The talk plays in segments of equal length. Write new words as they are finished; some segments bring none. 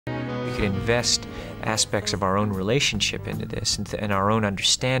We could invest aspects of our own relationship into this and our own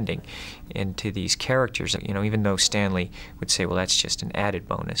understanding into these characters. You know, even though Stanley would say, well, that's just an added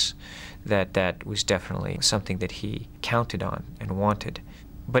bonus, that was definitely something that he counted on and wanted,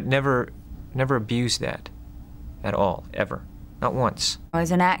 but never abused that at all, ever. Not once.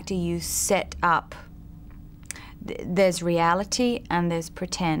 As an actor, you set up, there's reality and there's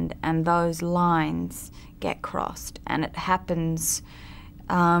pretend, and those lines get crossed, and it happens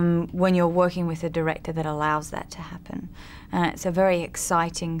when you're working with a director that allows that to happen. And it's a very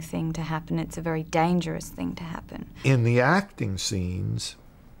exciting thing to happen. It's a very dangerous thing to happen. In the acting scenes,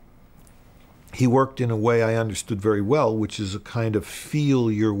 he worked in a way I understood very well, which is a kind of feel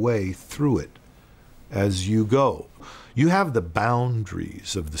your way through it as you go. You have the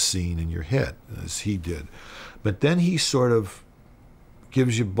boundaries of the scene in your head, as he did, but then he sort of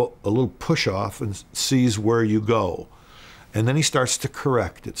gives you a little push-off and sees where you go. And then he starts to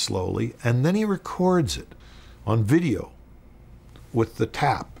correct it slowly, and then he records it on video with the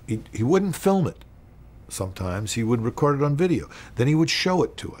tap. He wouldn't film it sometimes. He would record it on video. Then he would show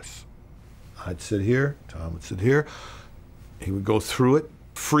it to us. I'd sit here, Tom would sit here. He would go through it,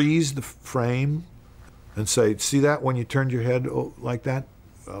 freeze the frame, and say, see that when you turned your head like that?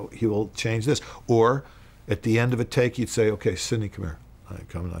 Oh, he will change this. Or at the end of a take, he'd say, okay, Sidney, come here. I'd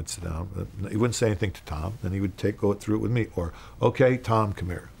come and I'd sit down. He wouldn't say anything to Tom. Then he would go through it with me. Or, okay, Tom, come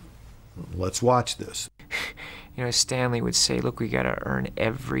here. Let's watch this. You know, Stanley would say, look, we got to earn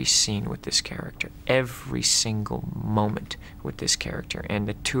every scene with this character, every single moment with this character.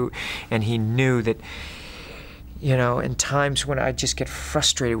 And he knew that, you know, in times when I'd just get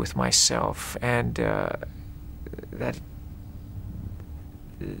frustrated with myself, and at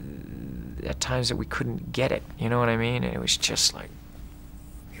times that we couldn't get it, you know what I mean? And it was just like,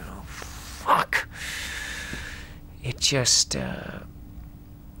 fuck. It just,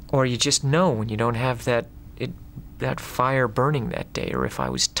 or you just know when you don't have that fire burning that day, or if I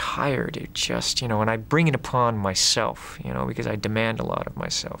was tired, it just, you know, and I bring it upon myself, you know, because I demand a lot of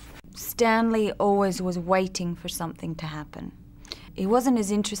myself. Stanley always was waiting for something to happen. He wasn't as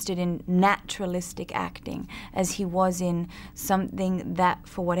interested in naturalistic acting as he was in something that,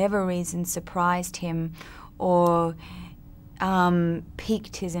 for whatever reason, surprised him or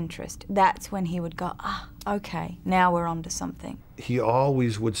piqued his interest. That's when he would go, ah, okay, now we're on to something. He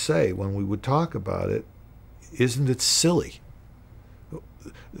always would say, when we would talk about it, isn't it silly?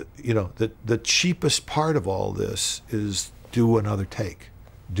 You know, the cheapest part of all this is do another take,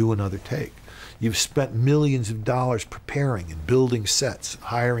 do another take. You've spent millions of dollars preparing and building sets,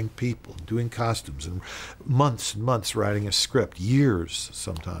 hiring people, doing costumes, and months writing a script, years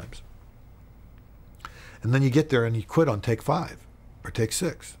sometimes. And then you get there and you quit on take 5, or take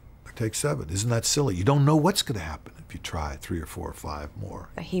 6, or take 7. Isn't that silly? You don't know what's going to happen if you try 3 or 4 or 5 more.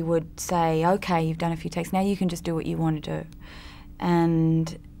 He would say, okay, you've done a few takes, now you can just do what you want to do.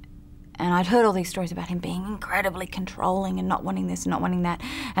 And I'd heard all these stories about him being incredibly controlling and not wanting this and not wanting that.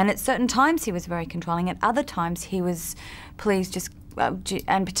 And at certain times he was very controlling. At other times he was, please just,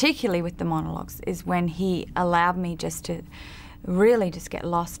 and particularly with the monologues, is when he allowed me just to really just get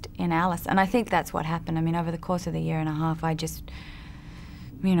lost in Alice. And I think that's what happened. I mean, over the course of the year and a half, I just,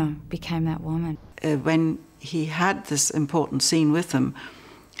 you know, became that woman. When he had this important scene with them,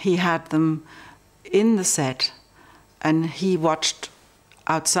 he had them in the set and he watched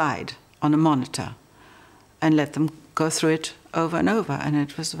outside on a monitor and let them go through it over and over. And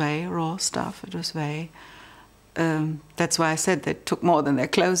it was very raw stuff. It was very, that's why I said they took more than their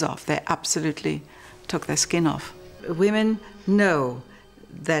clothes off. They absolutely took their skin off. Women know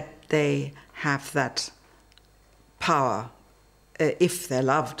that they have that power if they're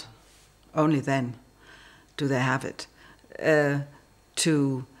loved. Only then do they have it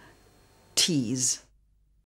to tease.